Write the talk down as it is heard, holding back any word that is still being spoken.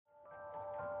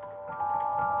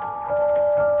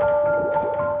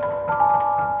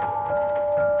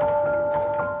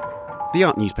The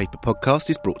Art Newspaper podcast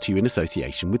is brought to you in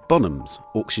association with Bonhams,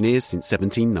 auctioneers since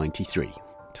 1793.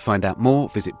 To find out more,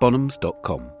 visit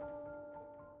bonhams.com.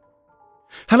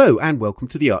 Hello and welcome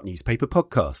to the Art Newspaper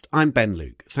podcast. I'm Ben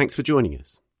Luke. Thanks for joining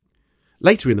us.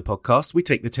 Later in the podcast, we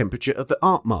take the temperature of the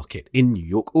art market in New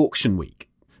York Auction Week.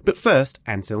 But first,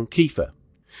 Anselm Kiefer.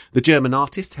 The German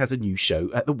artist has a new show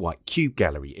at the White Cube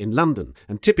Gallery in London,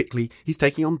 and typically he's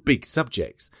taking on big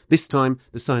subjects, this time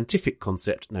the scientific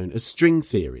concept known as string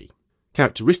theory.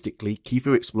 Characteristically,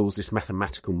 Kiefer explores this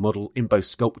mathematical model in both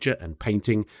sculpture and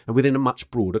painting, and within a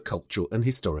much broader cultural and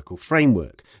historical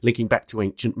framework, linking back to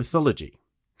ancient mythology.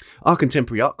 Our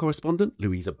contemporary art correspondent,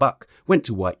 Louisa Buck, went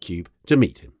to White Cube to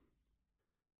meet him.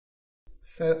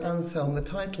 So, Anselm, the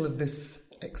title of this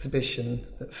exhibition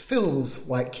that fills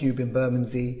White Cube in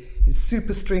Bermondsey is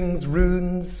Superstrings,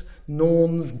 Runes,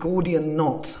 Norns, Gordian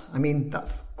Knot. I mean,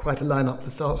 that's quite a lineup for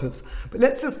starters. But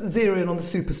let's just zero in on the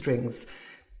superstrings.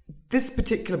 This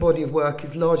particular body of work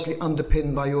is largely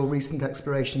underpinned by your recent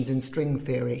explorations in string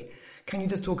theory. Can you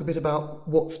just talk a bit about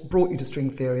what's brought you to string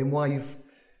theory and why you've...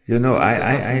 You know,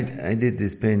 I did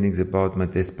these paintings about my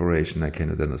desperation. I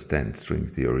cannot understand string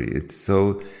theory. It's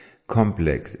so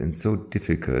complex and so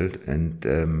difficult,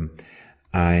 and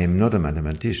I'm not a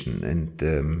mathematician. And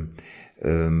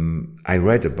I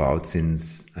read about,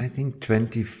 since I think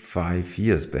 25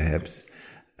 years perhaps,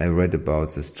 I read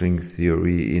about the string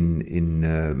theory in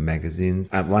magazines.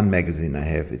 One magazine I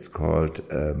have, it's called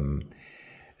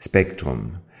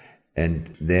Spectrum.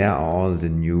 And there are all the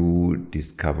new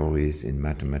discoveries in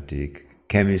mathematics,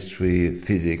 chemistry,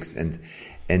 physics, and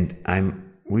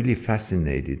I'm really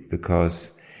fascinated because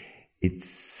it's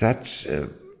such a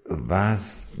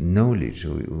vast knowledge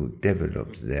who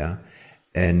develops there,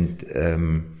 and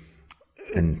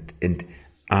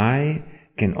I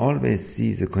can always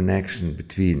see the connection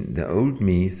between the old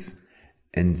myth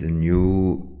and the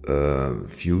new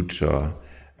future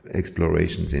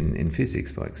explorations in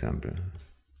physics, for example.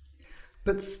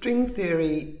 But string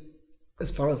theory,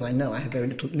 as far as I know, I have very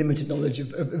limited knowledge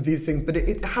of these things, but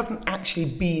it hasn't actually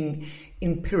been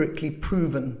empirically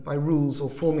proven by rules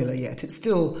or formula yet. It's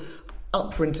still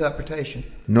up for interpretation.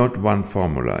 Not one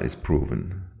formula is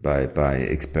proven by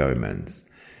experiments.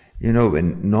 You know,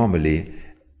 when normally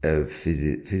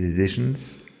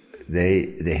physicians,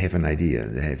 they have an idea,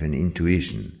 they have an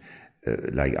intuition,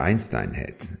 like Einstein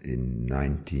had in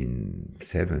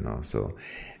 1907 or so.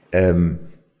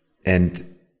 And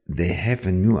they have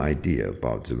a new idea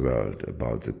about the world,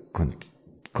 about the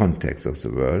context of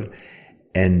the world,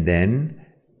 and then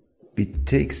it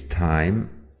takes time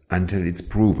until it's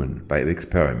proven by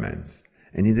experiments.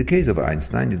 And in the case of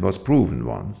Einstein, it was proven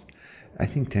once, I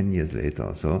think 10 years later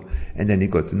or so, and then he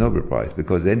got the Nobel Prize,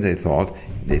 because then they thought,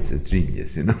 it's a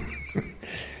genius, you know.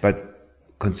 But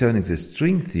concerning the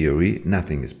string theory,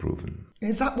 nothing is proven.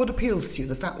 Is that what appeals to you,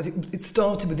 the fact that it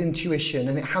started with intuition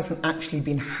and it hasn't actually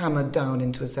been hammered down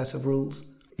into a set of rules?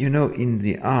 You know, in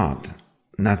the art,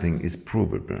 nothing is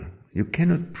provable. You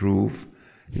cannot prove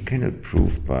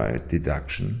by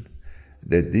deduction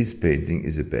that this painting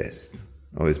is the best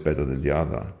or is better than the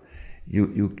other.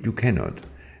 You cannot.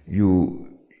 You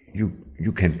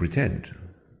can pretend,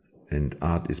 and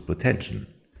art is pretension.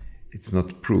 It's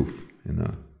not proof, you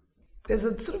know. There's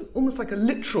a sort of almost like a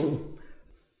literal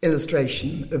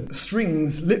illustration of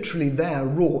strings literally there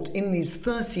wrought in these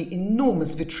 30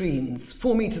 enormous vitrines,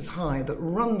 4 metres high, that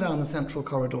run down the central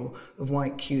corridor of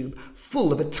White Cube,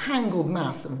 full of a tangled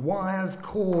mass of wires,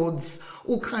 cords,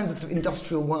 all kinds of sort of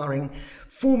industrial wiring,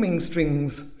 forming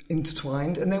strings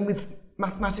intertwined, and then with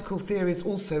mathematical theories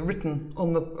also written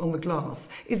on the glass.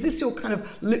 Is this your kind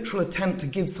of literal attempt to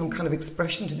give some kind of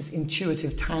expression to this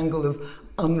intuitive tangle of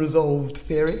unresolved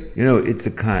theory? You know,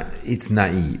 it's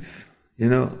naive. You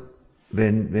know,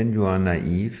 when you are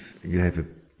naive, you have a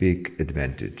big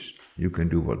advantage. You can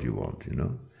do what you want, you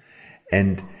know.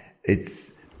 And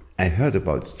I heard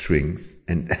about strings,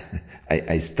 and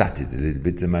I studied a little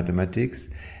bit the mathematics,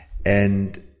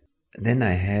 and then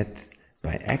I had,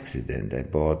 by accident, I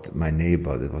bought my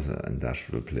neighbor. There was an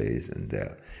industrial place, and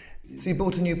there. So you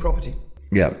bought a new property?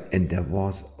 Yeah, and there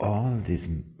was all this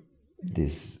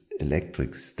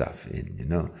electric stuff in, you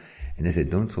know. And they said,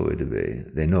 don't throw it away.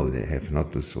 They know they have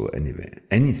not to throw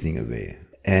anything away.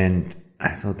 And I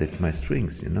thought, that's my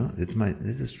strings, you know. This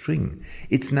is a string.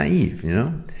 It's naive, you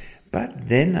know. But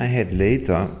then I had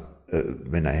later,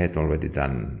 when I had already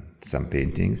done some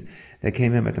paintings, there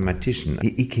came a mathematician.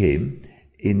 He came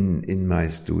in my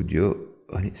studio,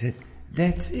 and he said,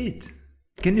 that's it.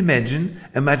 Can you imagine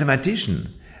a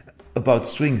mathematician about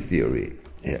string theory?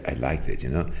 I liked it, you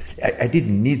know. I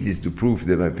didn't need this to prove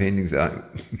that my paintings are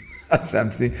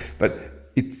something, but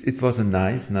it was a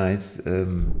nice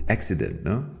accident,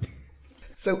 no?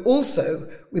 So also,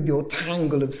 with your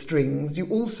tangle of strings, you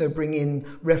also bring in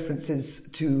references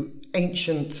to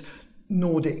ancient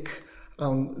Nordic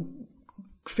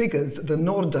figures, the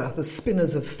Norda, the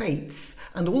spinners of fates,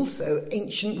 and also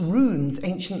ancient runes,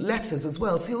 ancient letters as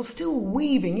well. So you're still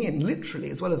weaving in, literally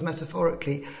as well as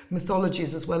metaphorically,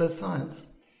 mythologies as well as science.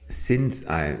 Since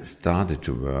I started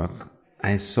to work,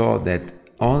 I saw that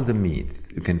all the myths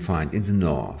you can find in the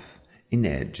north, in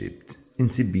Egypt, in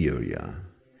Siberia,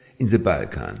 in the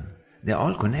Balkan, they're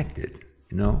all connected,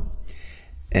 you know?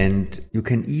 And you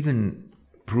can even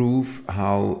prove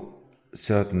how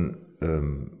certain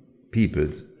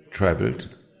peoples traveled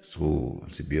through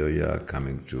Siberia,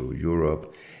 coming to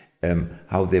Europe,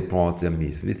 how they brought their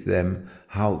myth with them,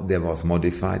 how they was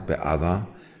modified by other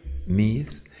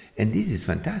myths. And this is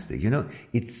fantastic, you know,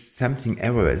 it's something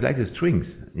everywhere. It's like the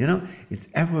strings, you know, it's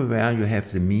everywhere you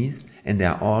have the myth and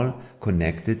they're all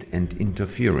connected and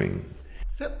interfering.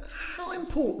 So how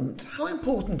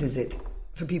important is it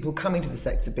for people coming to this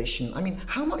exhibition? I mean,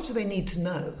 how much do they need to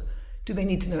know? Do they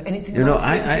need to know anything about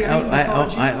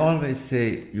mythology? I always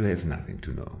say you have nothing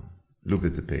to know. Look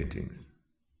at the paintings.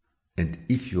 And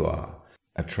if you are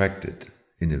attracted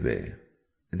in a way,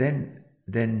 then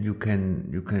you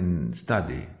can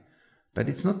study. But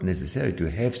it's not necessary to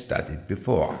have studied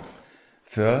before.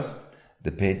 First,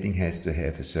 the painting has to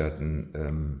have a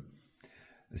certain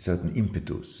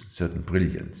impetus, certain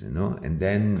brilliance, you know. And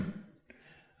then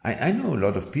I know a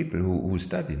lot of people who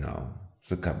study now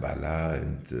the Kabbalah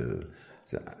and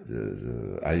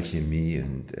the alchemy,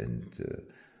 and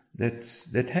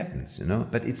that happens, you know.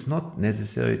 But it's not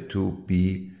necessary to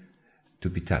be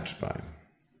touched by.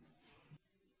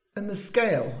 And the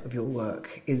scale of your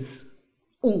work is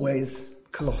always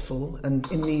colossal, and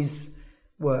in these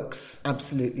works,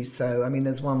 absolutely so. I mean,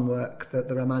 there's one work, the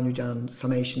Ramanujan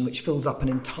summation, which fills up an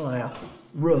entire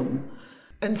room.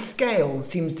 And scale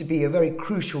seems to be a very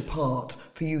crucial part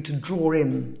for you to draw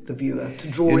in the viewer, to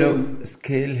draw in...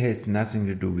 Scale has nothing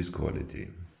to do with quality.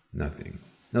 Nothing.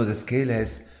 No, the scale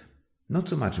has not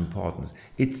so much importance.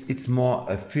 It's more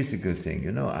a physical thing,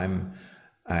 you know. I'm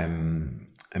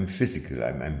physical.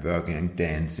 I'm working and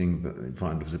dancing in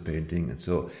front of the painting, and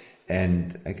so.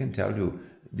 And I can tell you,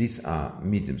 these are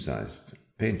medium-sized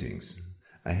paintings.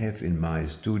 I have in my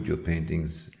studio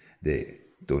paintings. They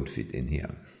don't fit in here.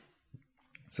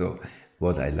 So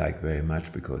what I like very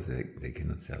much, because they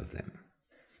cannot sell them.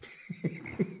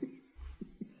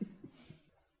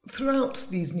 Throughout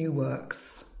these new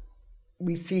works,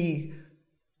 we see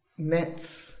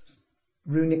nets,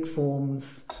 runic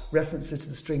forms, references to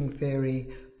the string theory,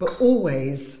 but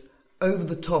always over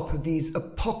the top of these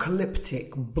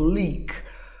apocalyptic, bleak,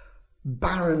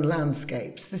 barren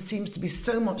landscapes. This seems to be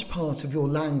so much part of your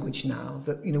language now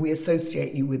that, you know, we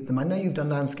associate you with them. I know you've done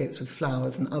landscapes with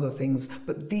flowers and other things,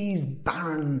 but these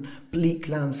barren, bleak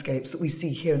landscapes that we see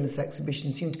here in this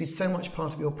exhibition seem to be so much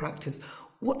part of your practice.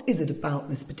 What is it about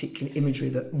this particular imagery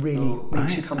that really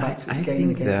makes you come back to it again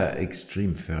and again? I think they're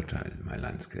extreme fertile, my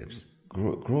landscapes.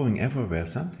 Growing everywhere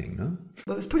something, no?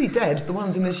 Well, it's pretty dead, the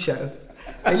ones in this show.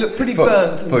 They look pretty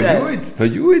burnt and dead. For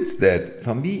you it's dead.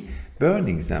 For me,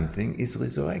 burning something is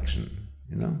resurrection,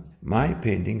 you know. My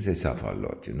paintings, they suffer a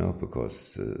lot, you know,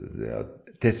 because they are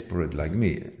desperate like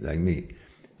me.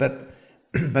 But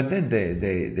then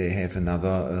they have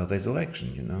another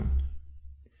resurrection, you know.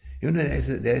 You know,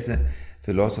 there's a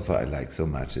philosopher I like so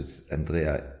much. It's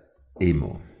Andrea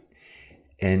Emo,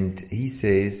 and he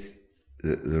says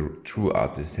the true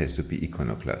artist has to be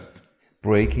iconoclast.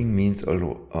 Breaking means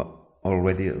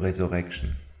already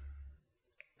resurrection.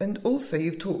 And also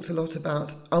you've talked a lot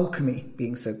about alchemy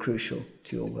being so crucial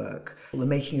to your work, the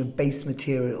making of base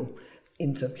material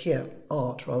into, here,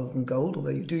 art rather than gold, although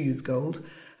you do use gold.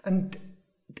 And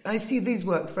I see these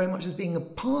works very much as being a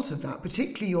part of that,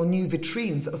 particularly your new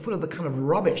vitrines that are full of the kind of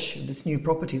rubbish of this new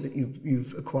property that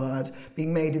you've acquired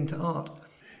being made into art.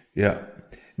 Yeah.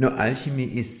 No,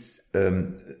 alchemy is a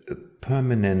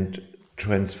permanent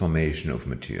transformation of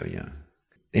material.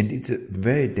 And it's a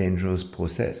very dangerous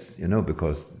process, you know,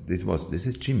 because this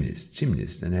is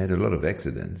gymnast, and I had a lot of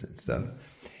accidents and stuff.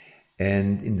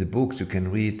 And in the books you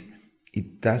can read,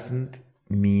 it doesn't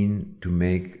mean to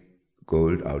make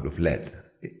gold out of lead.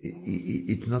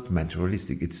 It's not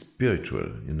materialistic, it's spiritual,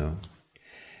 you know.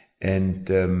 And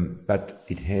but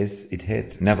it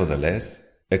had nevertheless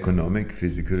economic,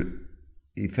 physical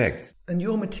effects. And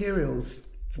your materials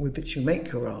with which you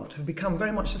make your art have become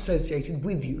very much associated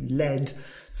with you. Lead,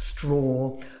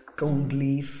 straw, gold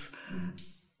leaf.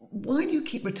 Why do you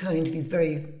keep returning to these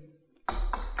very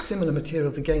similar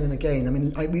materials again and again. I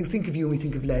mean, we think of you when we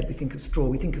think of lead, we think of straw,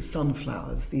 we think of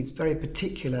sunflowers, these very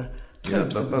particular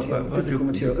types of material, physical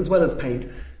material, as well as paint.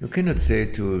 You cannot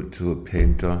say to a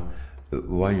painter,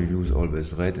 why you use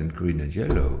always red and green and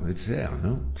yellow. It's there,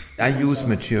 no? I use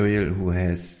material who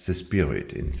has the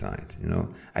spirit inside, you know.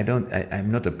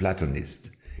 I'm not a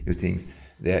Platonist. You think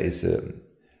there is a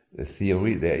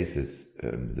theory, there is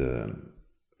the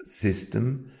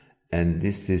system, and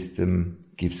this system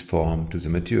gives form to the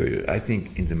material. I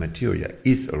think in the material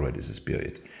is already the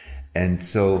spirit. And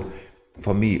so,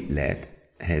 for me, lead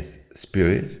has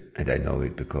spirit, and I know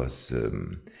it because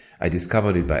I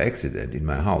discovered it by accident in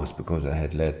my house because I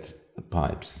had lead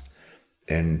pipes.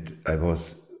 And I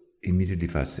was immediately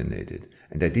fascinated.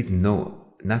 And I didn't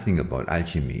know nothing about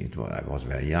alchemy. I was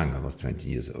very young, I was 20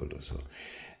 years old or so.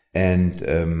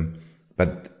 And,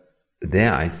 but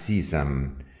there I see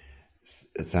some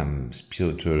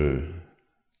spiritual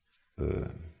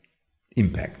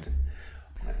impact.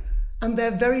 And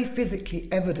they're very physically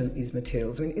evident, these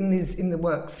materials. I mean, in the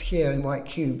works here in White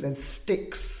Cube, there's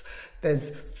sticks,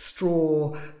 there's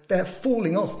straw. They're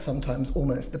falling off sometimes,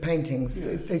 almost, the paintings.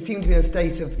 Yes. They seem to be in a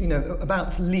state of,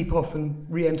 about to leap off and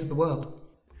re-enter the world.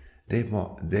 They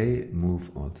move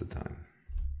all the time.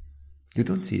 You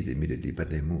don't see it immediately, but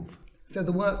they move. So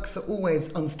the works are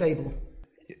always unstable.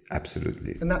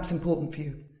 Absolutely. And that's important for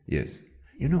you. Yes.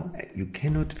 You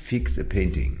cannot fix a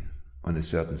painting on a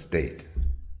certain state.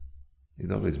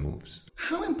 It always moves.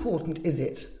 How important is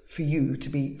it for you to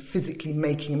be physically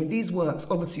making? I mean, these works,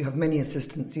 obviously you have many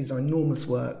assistants, these are enormous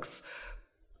works,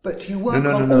 but you work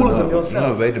on all of them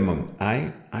yourself. No, wait a moment.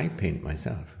 I paint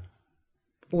myself.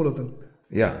 All of them?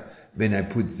 Yeah. When I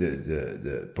put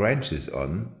the branches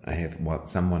on, I have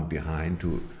someone behind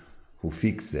who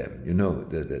fix them,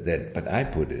 but I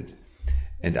put it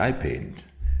and I paint.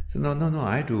 So no,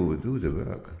 I do the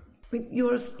work. I mean, you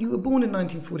were born in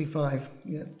 1945,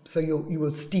 yeah, so you were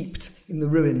steeped in the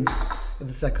ruins of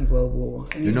the Second World War.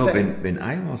 And when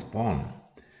I was born,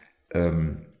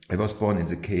 I was born in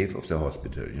the cave of the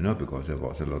hospital, because there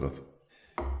was a lot of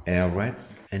air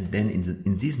rats. And then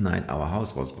in this night, our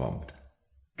house was bombed.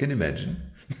 Can you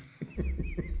imagine?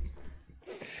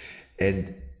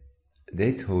 And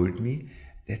they told me,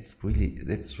 that's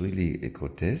really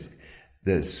grotesque.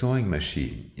 The sewing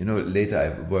machine, later I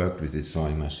worked with this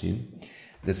sewing machine.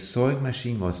 The sewing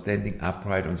machine was standing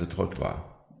upright on the trottoir.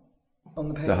 On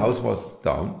the pavement. The house was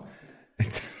down.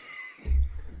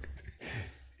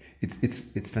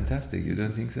 It's fantastic. You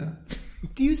don't think so?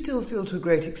 Do you still feel to a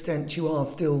great extent you are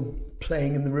still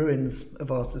playing in the ruins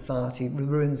of our society, the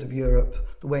ruins of Europe,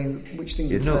 the way in which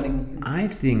things are turning? I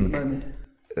think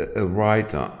a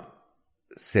writer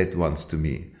said once to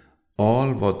me,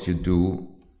 all what you do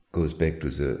goes back to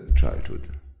the childhood,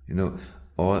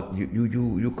 or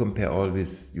you compare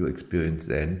always your experience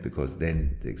then, because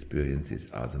then the experiences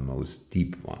are the most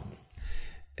deep ones.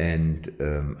 And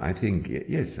I think,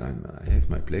 yes, I have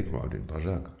my playground in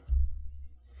Barjac.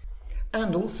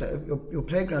 And also your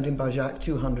playground in Barjac,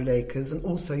 200 acres, and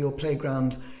also your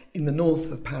playground in the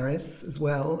north of Paris as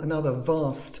well, another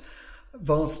vast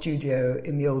studio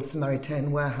in the old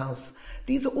Samaritain warehouse.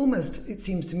 These are almost, it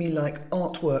seems to me, like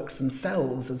artworks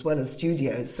themselves as well as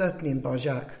studios, certainly in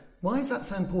Barjac. Why is that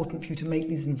so important for you to make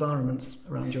these environments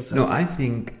around yourself? No, I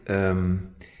think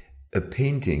a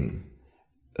painting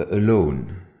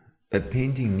alone, a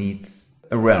painting needs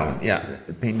a realm. Yeah,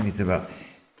 a painting needs a realm.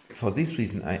 For this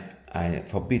reason, I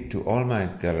forbid to all my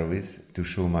galleries to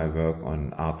show my work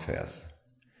on art fairs.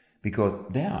 Because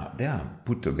they are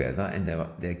put together and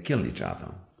they kill each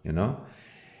other,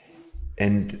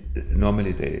 And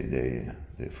normally they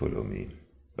follow me.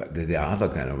 But there are other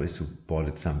galleries who bought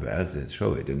it somewhere else and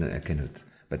show it, I cannot.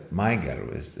 But my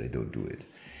galleries, they don't do it.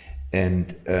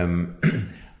 And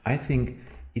I think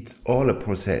it's all a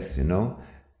process, In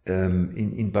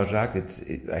Barjac,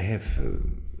 I have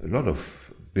a lot of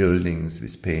buildings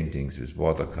with paintings, with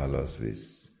watercolors, with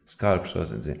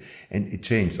sculptures, and it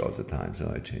changed all the time. So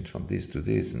I changed from this to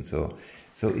this, and so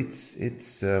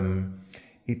it's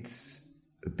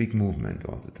a big movement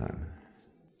all the time.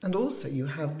 And also you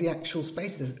have the actual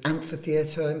spaces,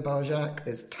 amphitheatre in Barjac,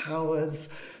 there's towers,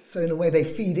 so in a way they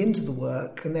feed into the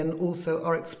work and then also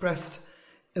are expressed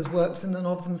as works in and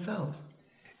of themselves.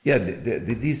 Yeah,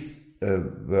 these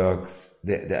works,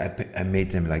 I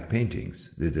made them like paintings,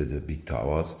 the big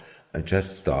towers. I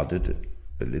just started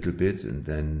a little bit and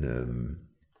then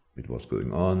it was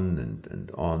going on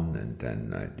and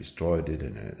then I destroyed it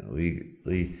and I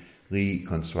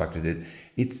reconstructed it.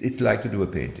 It's like to do a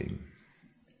painting.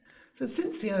 So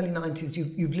since the early 90s,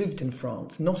 you've lived in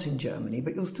France, not in Germany,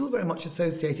 but you're still very much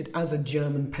associated as a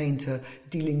German painter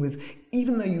dealing with,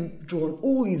 even though you've drawn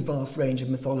all these vast range of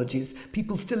mythologies,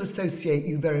 people still associate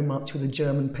you very much with a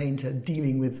German painter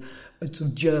dealing with a sort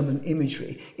of German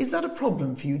imagery. Is that a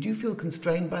problem for you? Do you feel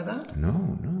constrained by that?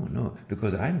 No,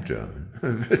 because I'm German.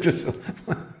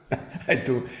 I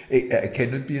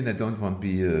cannot be, and I don't want to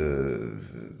be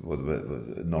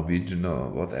Norwegian or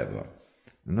whatever.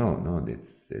 No,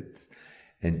 that's.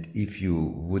 And if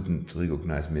you wouldn't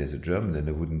recognize me as a German, then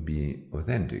I wouldn't be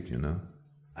authentic,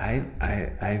 I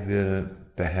will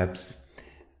perhaps,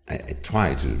 I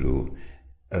try to do,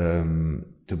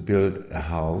 to build a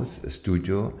house, a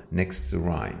studio next to the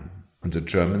Rhine, on the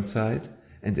German side,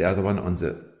 and the other one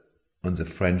on the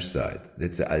French side.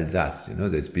 That's the Alsace,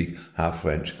 they speak half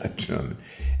French, half German.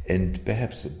 And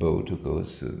perhaps a boat who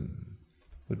goes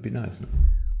would be nice, no?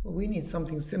 Well, we need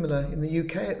something similar in the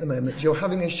UK at the moment. You're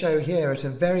having a show here at a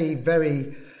very,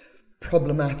 very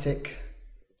problematic,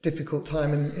 difficult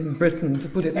time in Britain, to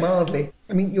put it mildly.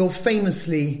 I mean, you're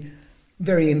famously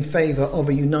very in favour of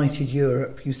a united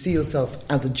Europe. You see yourself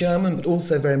as a German, but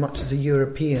also very much as a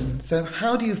European. So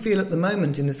how do you feel at the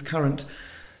moment in this current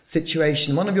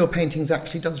situation? One of your paintings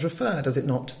actually does refer, does it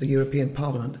not, to the European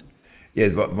Parliament?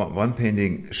 Yes, one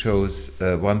painting shows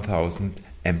 1,000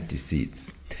 empty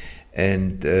seats.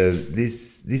 And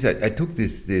I took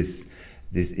this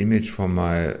image from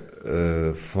my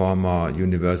former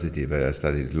university where I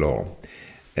studied law,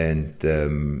 and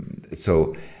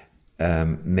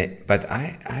but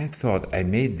I thought I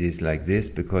made this like this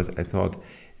because I thought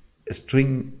a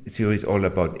string theory is all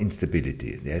about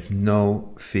instability. There's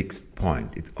no fixed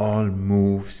point; it all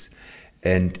moves,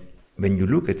 and when you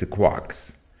look at the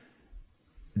quarks,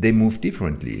 they move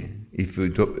differently. If you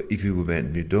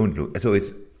don't look, so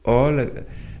it's all a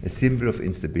symbol of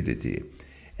instability.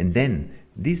 And then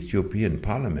this European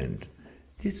Parliament,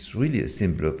 this is really a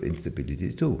symbol of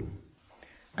instability too.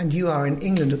 And you are in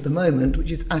England at the moment,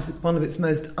 which is at one of its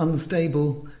most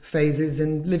unstable phases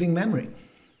in living memory.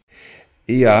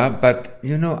 Yeah, but,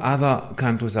 other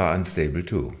countries are unstable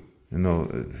too.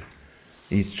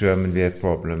 East Germany, we have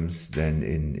problems, then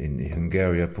in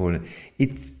Hungary, Poland.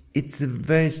 It's a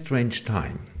very strange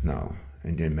time now.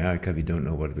 And in America, we don't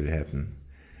know what will happen.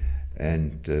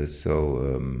 And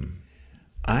so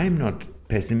I'm not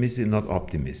pessimistic, not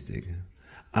optimistic.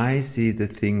 I see the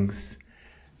things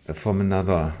from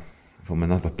another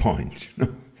point.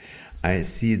 I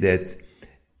see that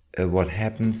what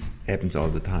happens all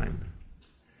the time.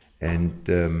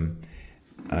 And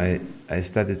I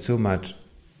studied so much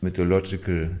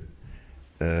mythological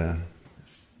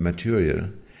material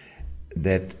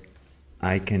that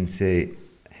I can say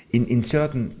in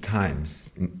certain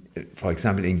times, for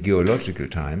example, in geological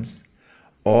times,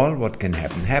 all what can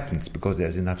happen happens because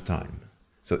there's enough time.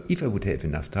 So if I would have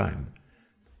enough time,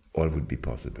 all would be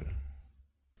possible.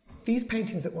 These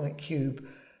paintings at White Cube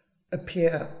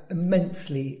appear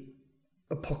immensely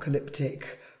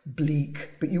apocalyptic,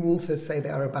 bleak, but you also say they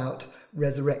are about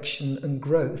resurrection and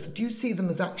growth. Do you see them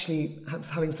as actually perhaps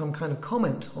having some kind of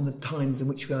comment on the times in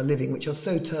which we are living, which are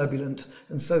so turbulent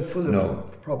and so full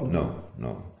of problems?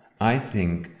 No. I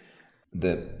think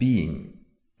the being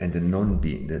and the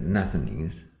non-being, the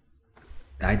nothingness,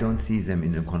 I don't see them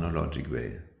in a chronological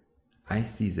way. I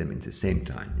see them in the same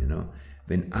time,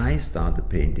 When I start the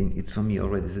painting, it's for me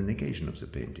already the negation of the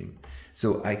painting.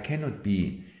 So I cannot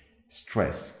be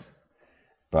stressed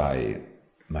by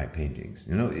my paintings.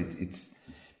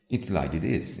 It's like it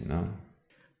is,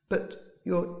 But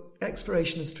your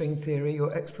exploration of string theory,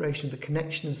 your exploration of the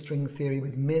connection of string theory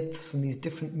with myths and these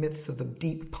different myths of the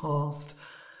deep past,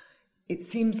 it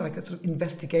seems like a sort of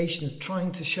investigation is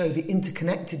trying to show the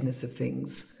interconnectedness of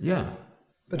things. Yeah.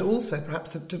 But also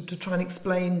perhaps to try and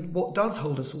explain what does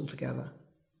hold us all together.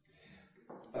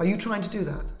 Are you trying to do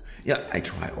that? Yeah, I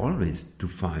try always to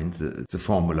find the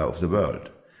formula of the world.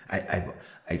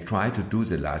 I try to do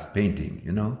the last painting,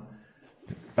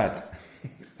 but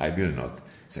I will not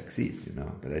succeed,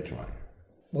 but I try.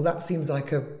 Well, that seems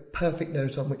like a perfect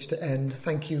note on which to end.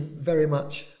 Thank you very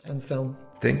much, Anselm.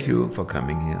 Thank you for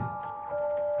coming here.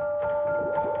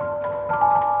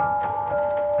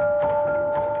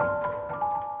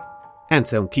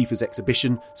 Anselm Kiefer's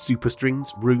exhibition,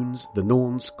 Superstrings, Runes, the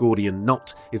Norns, Gordian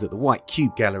Knot, is at the White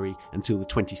Cube Gallery until the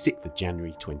 26th of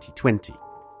January 2020.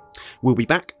 We'll be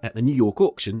back at the New York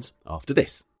auctions after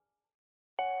this.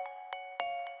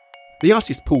 The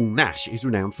artist Paul Nash is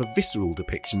renowned for visceral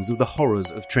depictions of the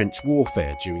horrors of trench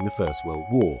warfare during the First World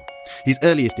War. His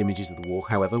earliest images of the war,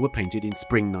 however, were painted in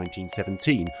spring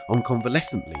 1917 on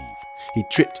convalescent leave. He'd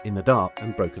tripped in the dark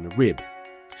and broken a rib.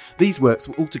 These works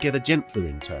were altogether gentler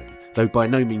in tone, though by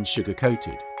no means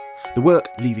sugar-coated. The work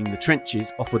Leaving the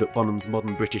Trenches, offered at Bonham's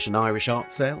Modern British and Irish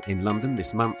Art Sale in London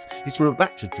this month, is from a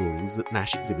batch of drawings that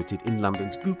Nash exhibited in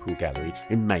London's Goupil Gallery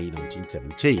in May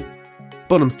 1917.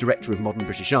 Bonham's Director of Modern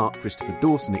British Art, Christopher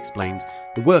Dawson, explains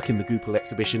the work in the Goupil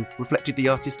exhibition reflected the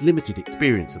artist's limited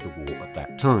experience of the war at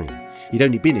that time. He'd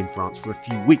only been in France for a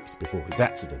few weeks before his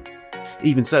accident.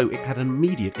 Even so, it had an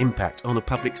immediate impact on a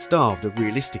public starved of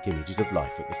realistic images of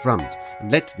life at the front,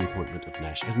 and led to the appointment of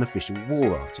Nash as an official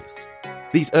war artist.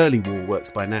 These early war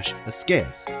works by Nash are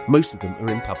scarce, most of them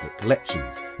are in public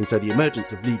collections, and so the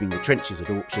emergence of Leaving the Trenches at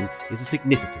auction is a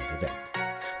significant event.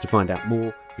 To find out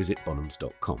more, visit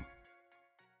bonhams.com.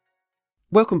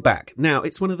 Welcome back. Now,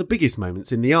 it's one of the biggest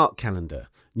moments in the art calendar,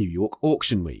 New York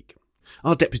Auction Week.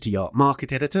 Our Deputy Art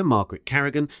Market Editor, Margaret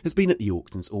Carrigan, has been at the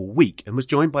auctions all week and was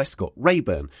joined by Scott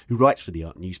Rayburn, who writes for the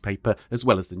art newspaper as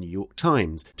well as the New York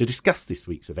Times, to discuss this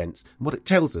week's events and what it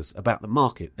tells us about the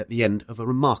market at the end of a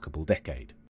remarkable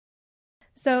decade.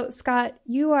 So, Scott,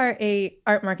 you are a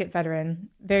art market veteran,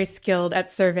 very skilled at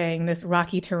surveying this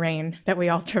rocky terrain that we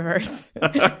all traverse.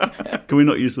 Can we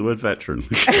not use the word veteran?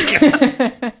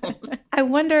 I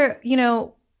wonder,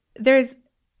 there's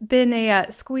been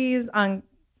a squeeze on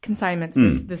consignments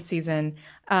this season,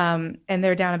 and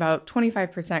they're down about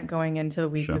 25% going into the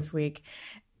week this week.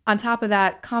 On top of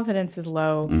that, confidence is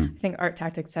low. I think Art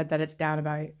Tactics said that it's down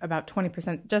about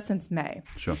 20% just since May.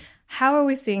 Sure. How are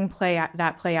we seeing play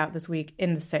out this week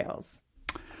in the sales?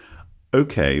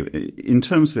 Okay. In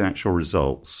terms of the actual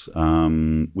results,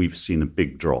 we've seen a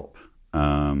big drop.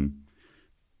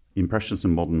 Impressions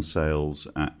and modern sales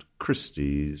at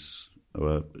Christie's,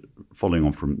 following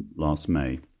on from last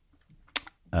May,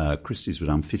 Christie's were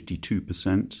down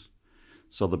 52%,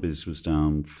 Sotheby's was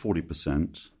down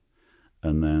 40%,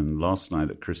 and then last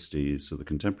night at Christie's, so the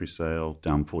contemporary sale,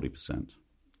 down 40%.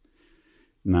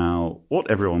 Now, what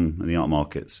everyone in the art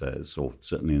market says, or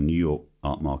certainly in the New York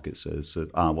art market says,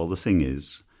 that, the thing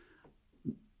is,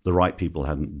 the right people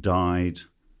hadn't died,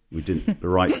 the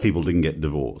right people didn't get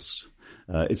divorced.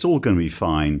 It's all going to be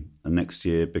fine next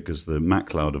year because the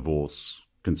MacLeod divorce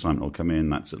consignment will come in,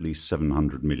 that's at least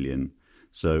 $700 million.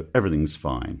 So everything's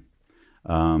fine.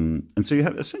 And so you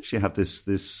essentially have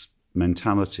this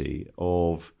mentality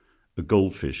of a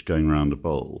goldfish going around a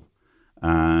bowl.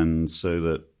 And so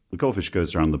that the goldfish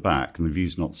goes around the back and the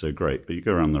view's not so great, but you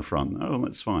go around the front,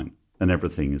 that's fine. And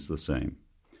everything is the same.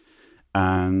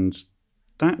 And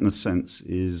that, in a sense,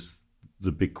 is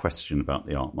the big question about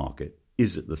the art market.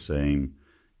 Is it the same?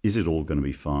 Is it all going to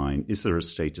be fine? Is there a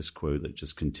status quo that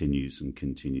just continues and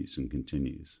continues and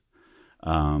continues?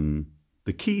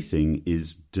 The key thing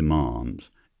is demand.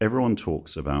 Everyone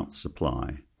talks about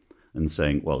supply and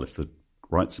saying, well, if the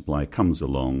right supply comes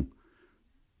along,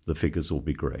 the figures will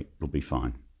be great, it'll be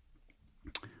fine.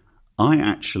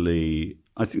 I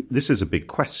think this is a big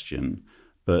question,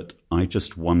 but I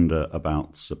just wonder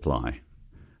about supply.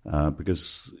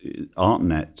 Because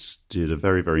ArtNet did a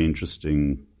very, very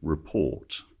interesting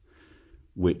report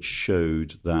which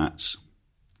showed that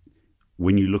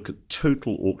when you look at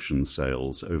total auction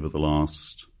sales over the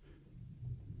last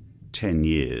 10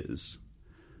 years,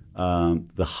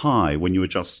 the high, when you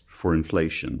adjust for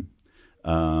inflation,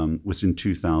 was in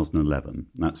 2011.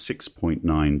 That's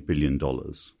 $6.9 billion.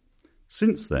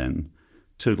 Since then,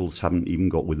 totals haven't even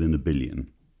got within $1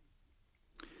 billion.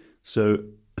 So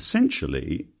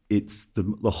essentially, it's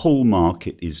the whole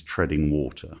market is treading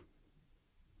water.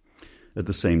 At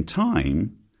the same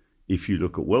time, if you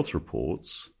look at wealth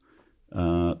reports,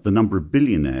 the number of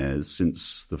billionaires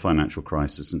since the financial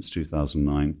crisis, since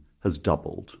 2009, has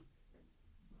doubled.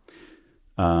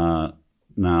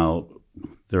 Now,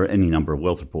 there are any number of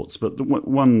wealth reports, but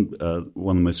one of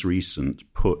the most recent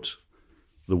put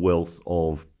the wealth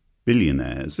of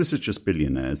billionaires, this is just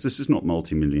billionaires, this is not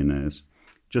multimillionaires,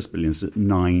 just billions, at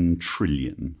 $9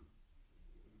 trillion.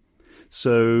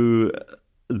 So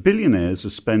the billionaires are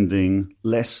spending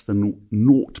less than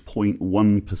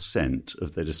 0.1%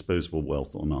 of their disposable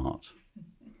wealth on art,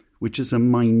 which is a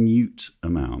minute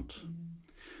amount.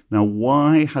 Now,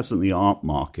 why hasn't the art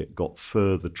market got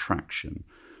further traction?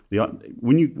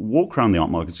 When you walk around the art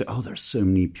market and say, there are so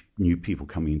many new people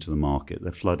coming into the market,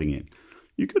 they're flooding it.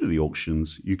 You go to the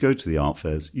auctions, you go to the art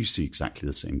fairs, you see exactly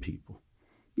the same people.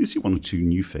 You see one or two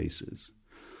new faces.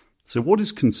 So what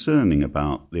is concerning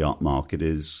about the art market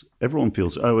is everyone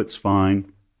feels, it's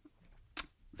fine,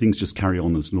 things just carry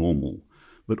on as normal.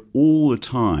 But all the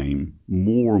time,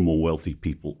 more and more wealthy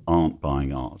people aren't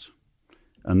buying art.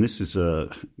 And this is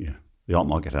the art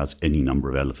market has any number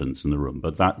of elephants in the room,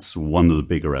 but that's one of the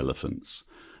bigger elephants.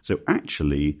 So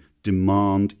actually,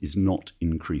 demand is not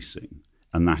increasing.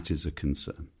 And that is a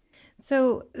concern.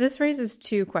 So this raises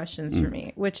two questions for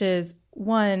me, which is,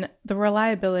 one, the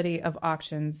reliability of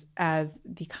auctions as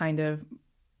the kind of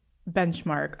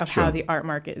benchmark of how the art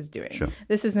market is doing. Sure.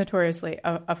 This is notoriously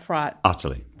a fraught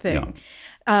Utterly. thing.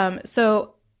 Yeah.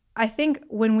 So I think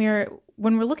when we're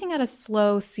looking at a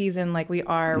slow season like we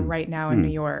are right now in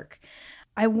New York,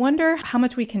 I wonder how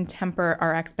much we can temper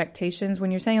our expectations when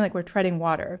you're saying like we're treading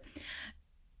water.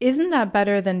 Isn't that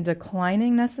better than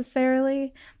declining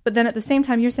necessarily? But then at the same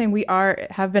time, you're saying we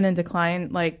have been in decline,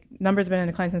 like numbers have been in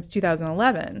decline since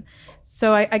 2011.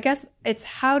 So I guess it's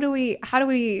how do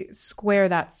we square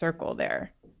that circle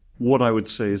there? What I would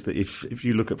say is that if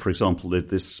you look at, for example,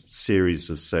 this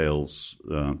series of sales,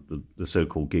 the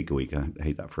so-called gigaweek, I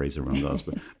hate that phrase everyone does,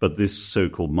 but this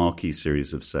so-called marquee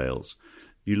series of sales,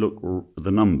 you look at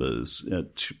the numbers,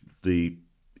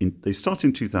 they started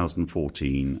in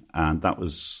 2014, and that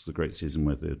was the great season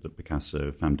where the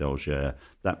Picasso, Femme d'Alger,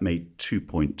 that made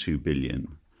 2.2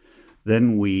 billion.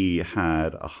 Then we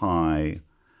had a high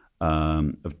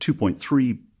of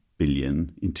 2.3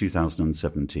 billion in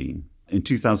 2017. In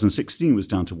 2016, it was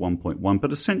down to 1.1,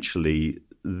 but essentially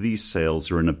these sales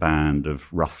are in a band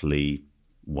of roughly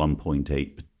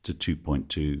 1.8 to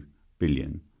 2.2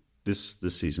 billion. This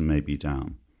season may be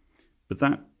down, but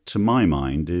that, to my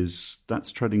mind,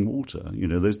 that's treading water. You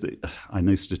know, I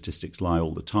know statistics lie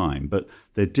all the time, but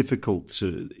they're difficult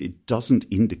to. It doesn't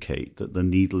indicate that the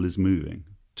needle is moving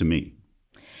to me.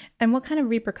 And what kind of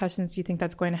repercussions do you think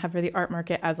that's going to have for the art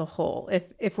market as a whole?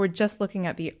 If we're just looking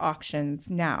at the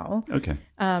auctions now, okay,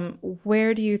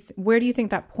 where do you think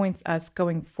that points us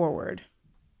going forward?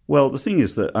 Well, the thing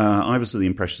is that I was at the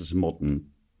Impressionist and Modern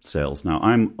sales. Now,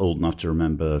 I'm old enough to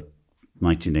remember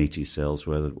 1980 sales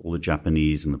where all the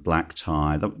Japanese and the black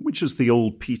tie, which was the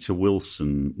old Peter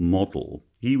Wilson model.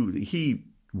 He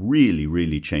really,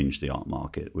 really changed the art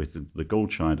market with the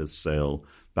Goldschneider sale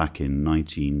back in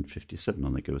 1957, I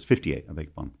think it was, 58, I beg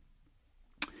your pardon.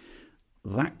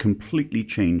 That completely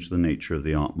changed the nature of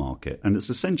the art market, and it's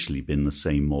essentially been the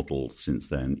same model since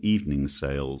then, evening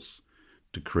sales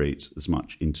to create as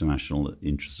much international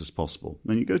interest as possible.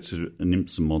 Then you go to an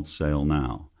Imps and Mods sale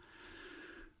now,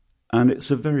 and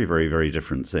it's a very, very, very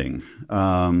different thing.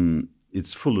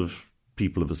 It's full of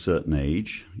people of a certain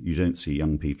age. You don't see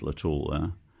young people at all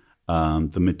there.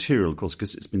 The material, of course,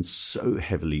 because it's been so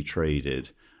heavily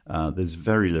traded, there's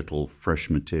very little fresh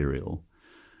material.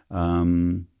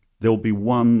 There'll be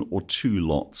one or two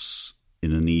lots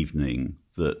in an evening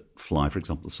that fly. For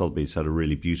example, the Sotheby's had a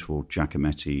really beautiful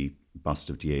Giacometti bust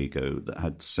of Diego that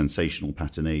had sensational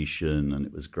patination, and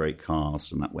it was great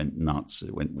cast, and that went nuts.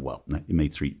 It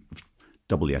made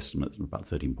double the estimate of about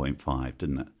 13.5,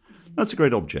 didn't it? That's a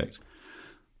great object.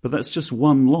 But that's just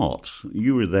one lot.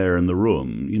 You were there in the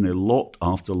room. You know, lot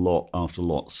after lot after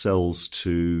lot sells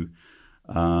to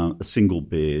a single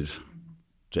bid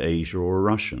to Asia or a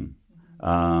Russian.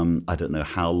 I don't know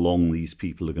how long these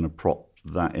people are going to prop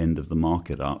that end of the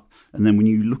market up. And then when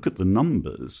you look at the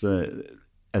numbers,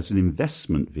 as an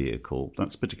investment vehicle,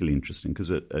 that's particularly interesting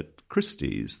because at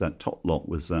Christie's, that top lot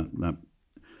was that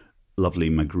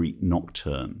lovely Magritte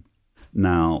Nocturne.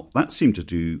 Now, that seemed to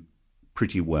do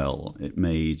pretty well. It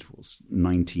made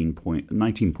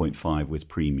 19.5 with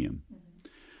premium.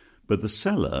 But the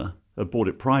seller had bought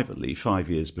it privately 5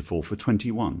 years before for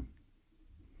 21.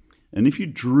 And if you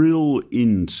drill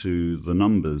into the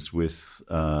numbers with,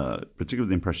 particularly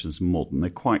the Impressionist and Modern, they're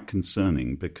quite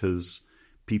concerning because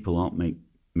people aren't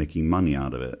making money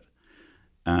out of it.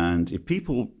 And if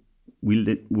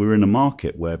we're in a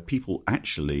market where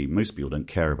most people don't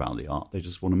care about the art, they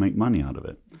just want to make money out of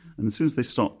it. And as soon as they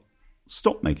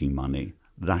stop making money,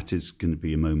 that is going to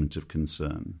be a moment of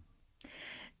concern.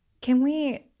 Can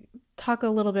we talk a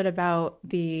little bit about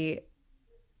the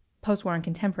post-war and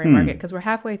contemporary market? Because we're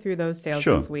halfway through those sales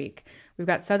this week. We've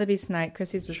got Sotheby's tonight,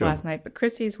 Christie's was last night, but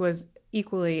Christie's was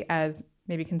equally as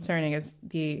maybe concerning as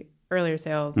the earlier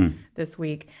sales this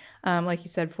week. Like you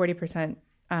said, 40%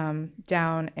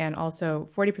 down, and also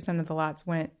 40% of the lots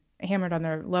went hammered on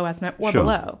their low estimate or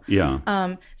below.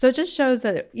 Yeah. So it just shows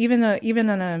that even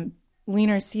on a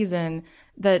leaner season,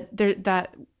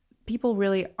 that people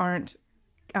really aren't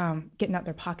getting out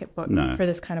their pocketbooks for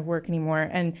this kind of work anymore.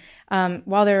 And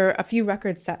while there are a few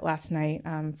records set last night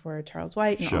for Charles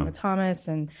White and Alma Thomas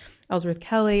and Ellsworth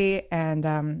Kelly and,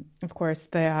 of course,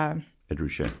 the Ed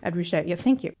Ruscha. Yeah,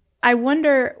 thank you. I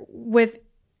wonder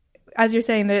as you're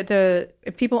saying,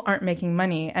 if people aren't making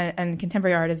money, and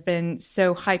contemporary art has been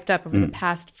so hyped up over the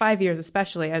past 5 years,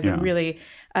 especially as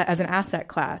as an asset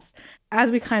class,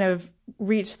 as we kind of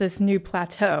reach this new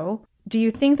plateau, do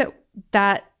you think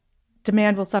that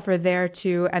demand will suffer there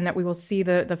too, and that we will see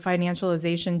the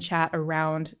financialization chat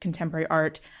around contemporary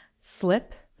art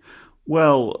slip?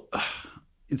 Well,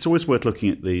 it's always worth looking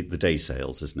at the day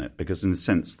sales, isn't it? Because in a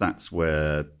sense, that's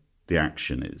where the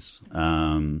action is.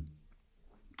 And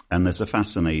there's a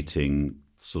fascinating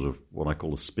sort of what I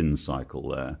call a spin cycle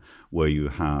there, where you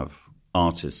have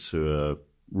artists who are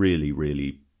really,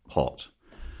 really hot.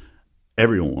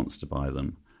 Everyone wants to buy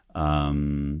them.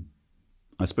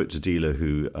 I spoke to a dealer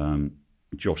who,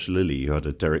 Josh Lilly, who had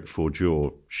a Derek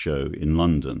Forgeot show in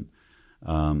London.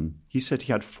 He said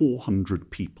he had 400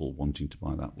 people wanting to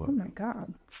buy that work. Oh, my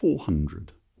God.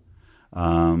 400.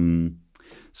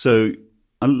 So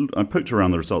I poked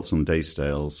around the results on the day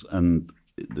sales, and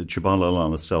the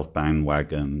Chabalala self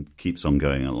bandwagon keeps on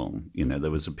going along. You know,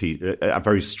 there was a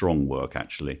very strong work,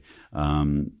 actually,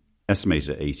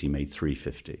 estimated at 80, made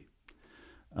 350.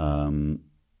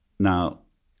 Now,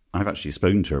 I've actually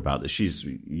spoken to her about this. She's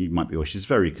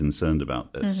very concerned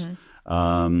about this.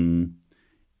 Mm-hmm.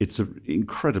 It's an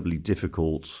incredibly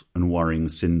difficult and worrying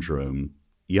syndrome.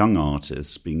 Young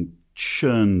artists being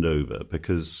churned over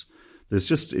because there's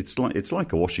just it's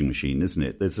like a washing machine, isn't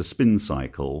it? There's a spin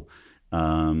cycle,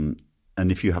 and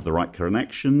if you have the right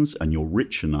connections and you're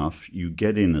rich enough, you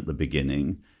get in at the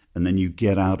beginning, and then you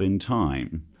get out in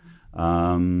time.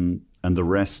 And the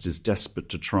rest is desperate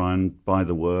to try and buy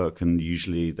the work, and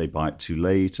usually they buy it too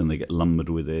late and they get lumbered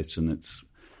with it. And it's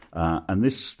and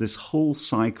this whole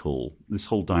cycle, this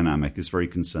whole dynamic is very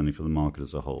concerning for the market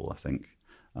as a whole, I think.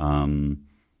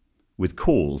 With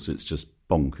calls, it's just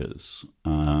bonkers.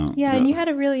 And you had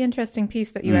a really interesting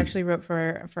piece that you actually wrote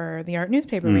for the art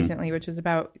newspaper recently, which is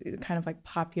about kind of like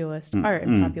populist art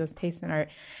and populist taste in art.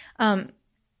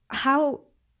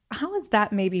 How has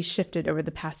that maybe shifted over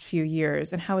the past few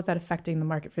years, and how is that affecting the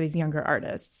market for these younger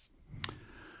artists?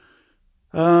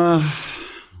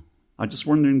 I'm just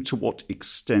wondering to what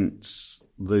extent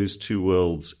those two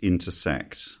worlds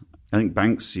intersect. I think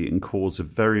Banksy and Cause are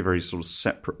very, very sort of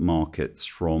separate markets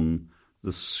from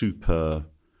the super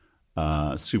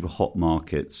hot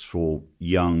markets for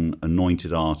young,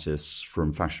 anointed artists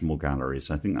from fashionable galleries.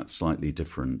 I think that's slightly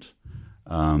different.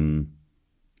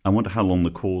 I wonder how long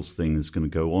the Cause thing is going to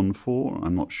go on for.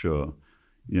 I'm not sure.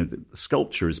 You know, the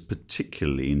sculpture is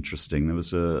particularly interesting. There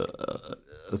was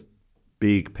a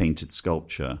big painted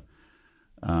sculpture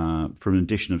from an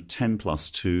edition of 10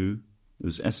 plus 2. It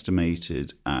was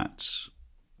estimated at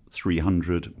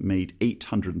 300, made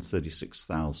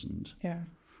 836,000. Yeah.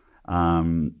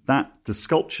 The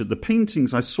sculpture, the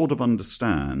paintings I sort of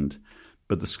understand,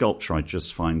 but the sculpture I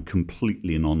just find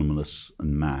completely anonymous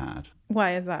and mad.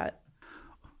 Why is that?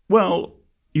 Well,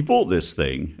 you bought this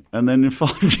thing, and then in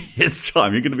 5 years'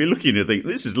 time, you're going to be looking and think,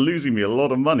 this is losing me a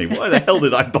lot of money. Why the hell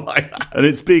did I buy that? And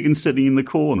it's big and sitting in the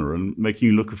corner and making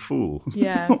you look a fool.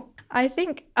 Yeah. I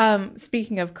think,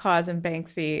 speaking of Cause and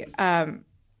Banksy,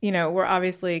 we're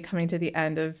obviously coming to the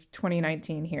end of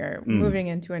 2019 here, moving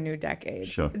into a new decade.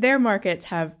 Sure. Their markets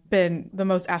have been the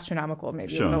most astronomical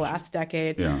maybe over the last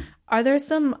decade. Yeah. Are there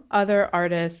some other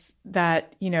artists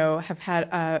that, have had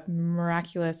a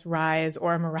miraculous rise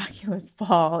or a miraculous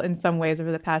fall in some ways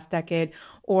over the past decade,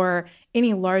 or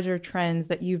any larger trends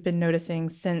that you've been noticing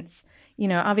since,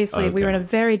 obviously we were in a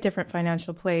very different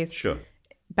financial place. Sure.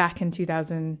 Back in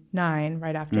 2009,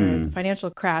 right after the financial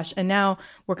crash. And now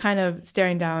we're kind of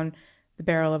staring down the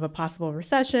barrel of a possible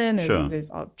recession. There's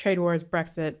all trade wars,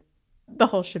 Brexit, the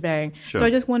whole shebang. Sure. So I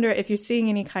just wonder if you're seeing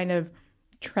any kind of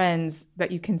trends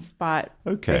that you can spot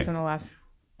based on the last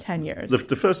 10 years.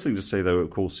 The first thing to say, though, of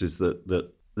course, is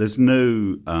that there's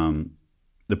no...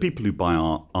 the people who buy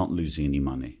art aren't losing any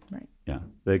money. Right. Yeah.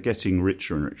 They're getting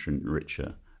richer and richer and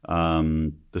richer.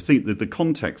 The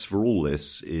context for all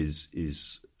this is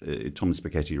Thomas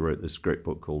Piketty wrote this great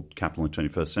book called Capital in the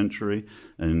 21st Century,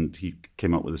 and he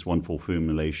came up with this wonderful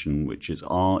formulation, which is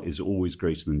R is always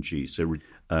greater than G. So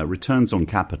returns on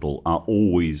capital are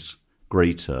always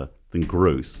greater than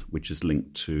growth, which is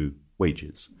linked to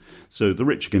wages. So the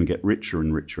rich are going to get richer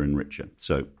and richer and richer.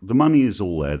 So the money is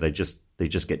all there. They just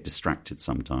get distracted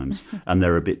sometimes, and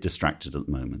they're a bit distracted at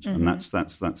the moment, and that's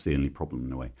the only problem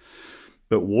in a way.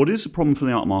 But what is a problem for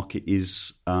the art market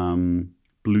is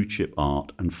blue chip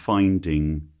art and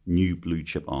finding new blue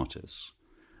chip artists.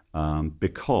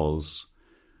 Because,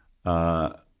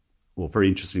 very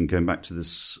interesting, going back to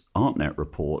this ArtNet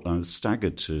report, I was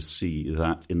staggered to see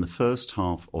that in the first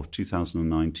half of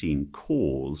 2019,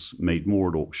 Cause made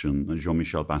more at auction than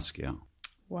Jean-Michel Basquiat.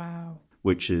 Wow.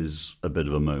 Which is a bit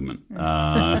of a moment.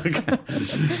 Now,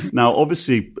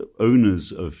 obviously,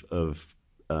 owners of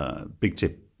big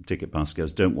ticket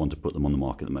Basquiats don't want to put them on the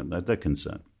market at the moment. They're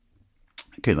concerned.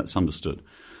 Okay, that's understood.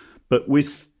 But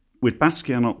with with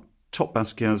Basquiat, top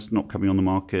Basquiat's not coming on the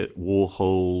market,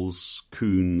 Warhols,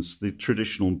 Koons, the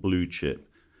traditional blue chip,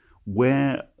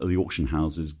 where are the auction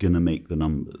houses going to make the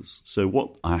numbers? So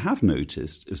what I have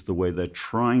noticed is the way they're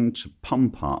trying to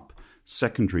pump up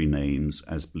secondary names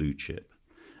as blue chip.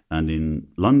 And in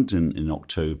London in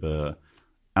October,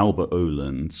 Albert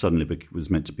Oehlen suddenly was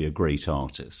meant to be a great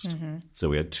artist. Mm-hmm. So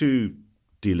we had 2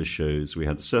 dealer shows. We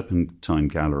had the Serpentine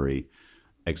Gallery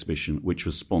exhibition, which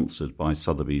was sponsored by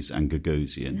Sotheby's and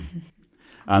Gagosian. Mm-hmm.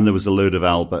 And there was a load of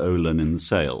Albert Oehlen in the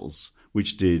sales,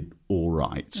 which did all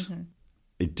right. Mm-hmm.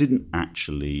 It didn't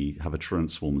actually have a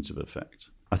transformative effect.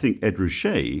 I think Ed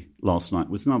Ruscha last night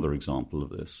was another example of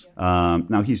this. Yeah.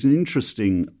 Now, he's an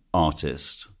interesting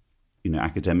artist,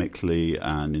 academically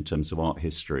and in terms of art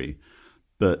history.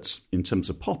 But in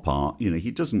terms of pop art, he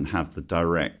doesn't have the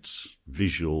direct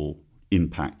visual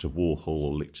impact of Warhol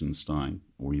or Lichtenstein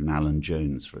or even Alan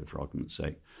Jones, for argument's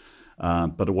sake.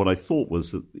 But what I thought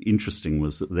was interesting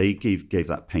was that they gave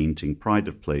that painting pride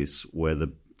of place where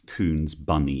the Koons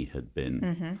bunny had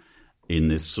been, in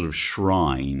this sort of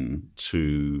shrine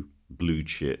to blue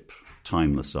chip,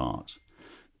 timeless art.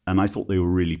 And I thought they were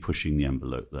really pushing the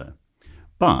envelope there.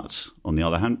 But on the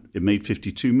other hand, it made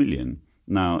 52 million.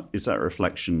 Now, is that a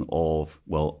reflection of,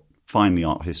 finally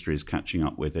art history is catching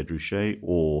up with Ed Ruscha,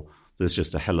 or there's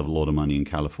just a hell of a lot of money in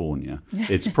California?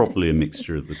 It's probably a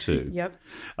mixture of the two. Yep.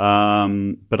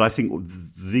 But I think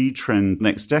the trend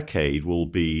next decade will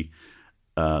be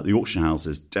the auction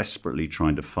houses desperately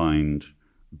trying to find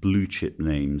blue chip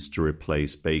names to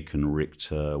replace Bacon,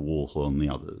 Richter, Warhol, and the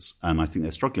others. And I think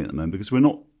they're struggling at the moment because we're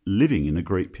not living in a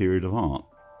great period of art,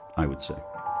 I would say.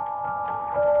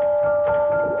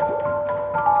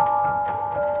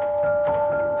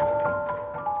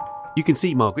 You can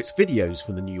see Margaret's videos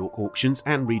from the New York auctions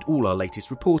and read all our latest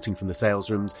reporting from the sales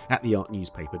rooms at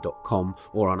theartnewspaper.com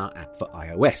or on our app for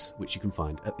iOS, which you can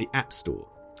find at the App Store.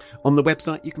 On the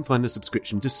website, you can find the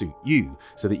subscription to suit you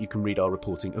so that you can read our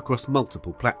reporting across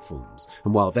multiple platforms.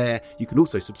 And while there, you can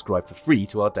also subscribe for free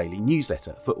to our daily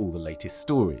newsletter for all the latest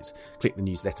stories. Click the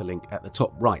newsletter link at the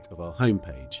top right of our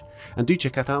homepage. And do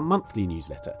check out our monthly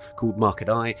newsletter called Market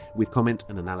Eye, with comment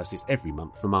and analysis every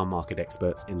month from our market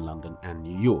experts in London and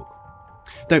New York.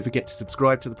 Don't forget to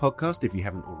subscribe to the podcast if you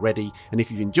haven't already, and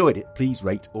if you've enjoyed it, please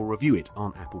rate or review it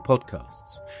on Apple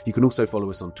Podcasts. You can also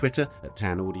follow us on Twitter at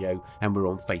Tan Audio, and we're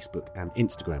on Facebook and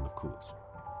Instagram, of course.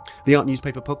 The Art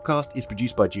Newspaper Podcast is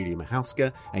produced by Julia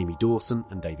Michalska, Amy Dawson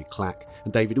and David Clack,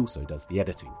 and David also does the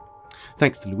editing.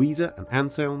 Thanks to Louisa and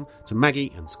Anselm, to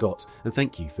Maggie and Scott, and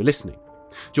thank you for listening.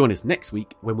 Join us next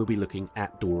week when we'll be looking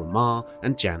at Dora Maar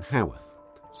and Jan Howarth.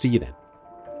 See you then.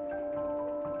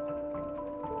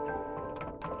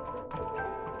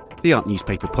 The Art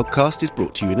Newspaper Podcast is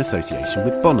brought to you in association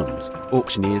with Bonhams,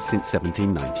 auctioneers since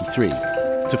 1793.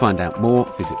 To find out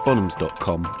more, visit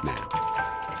bonhams.com now.